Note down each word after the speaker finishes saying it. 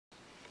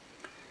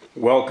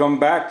Welcome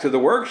back to the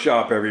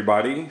workshop,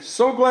 everybody.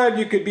 So glad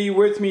you could be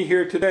with me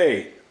here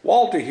today.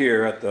 Walter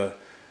here at the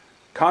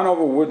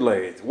Conover Wood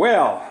Lathe.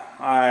 Well,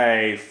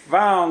 I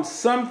found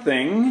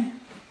something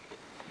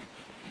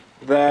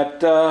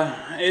that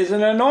is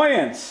an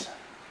annoyance.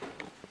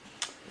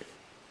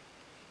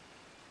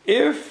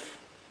 If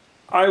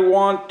I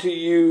want to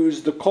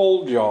use the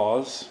cold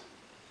jaws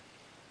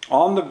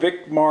on the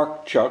Vic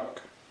Mark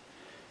chuck,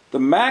 the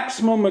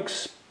maximum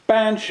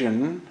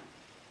expansion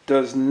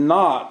does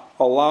not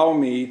allow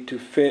me to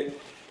fit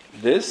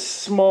this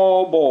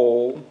small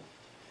bowl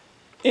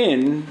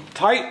in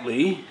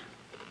tightly,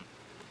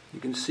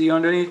 you can see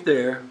underneath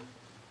there,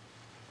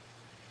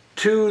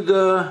 to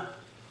the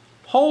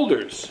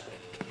holders.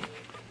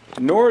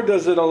 Nor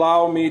does it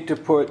allow me to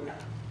put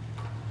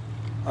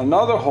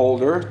another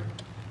holder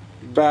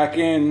back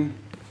in,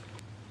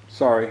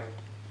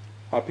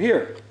 up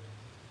here.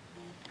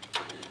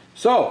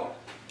 So,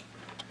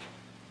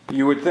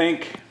 you would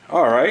think,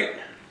 alright,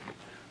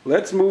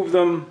 let's move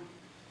them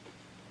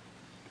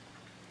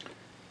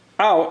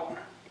out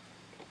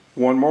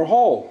one more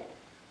hole.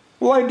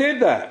 Well, I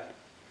did that.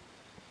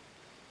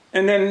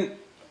 And then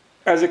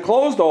as it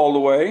closed all the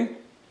way,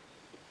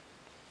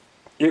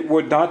 it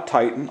would not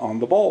tighten on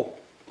the bowl.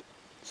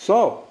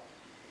 So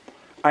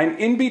I'm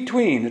in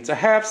between. It's a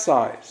half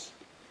size.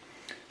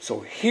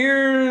 So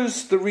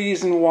here's the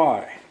reason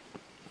why.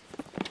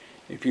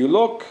 If you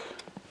look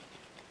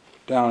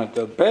down at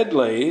the bed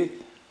lathe,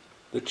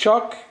 the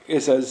chuck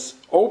is as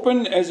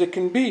open as it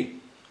can be.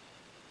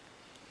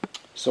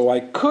 So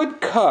I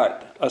could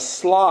cut a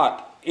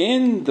slot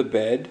in the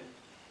bed,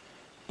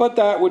 but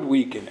that would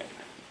weaken it.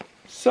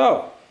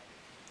 So,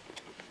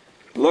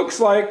 looks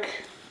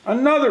like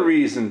another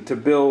reason to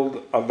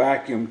build a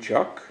vacuum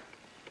chuck,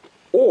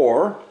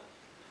 or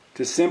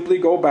to simply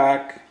go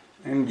back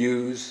and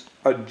use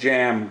a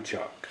jam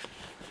chuck.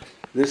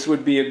 This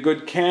would be a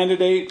good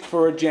candidate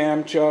for a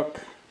jam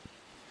chuck.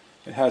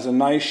 It has a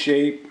nice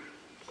shape.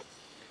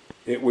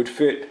 It would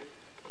fit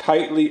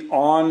tightly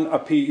on a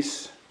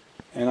piece,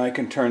 and I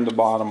can turn the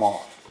bottom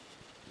off.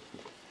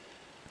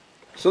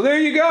 So there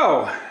you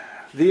go.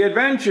 The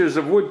adventures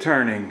of wood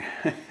turning.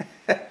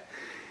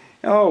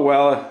 Oh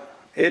well,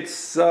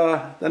 it's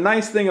the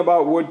nice thing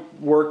about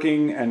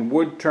woodworking and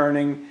wood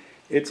turning.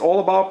 It's all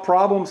about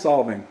problem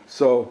solving.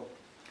 So,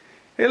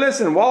 hey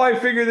listen, while I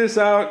figure this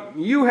out,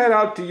 you head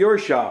out to your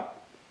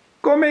shop.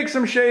 Go make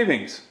some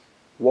shavings.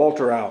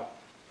 Walter out.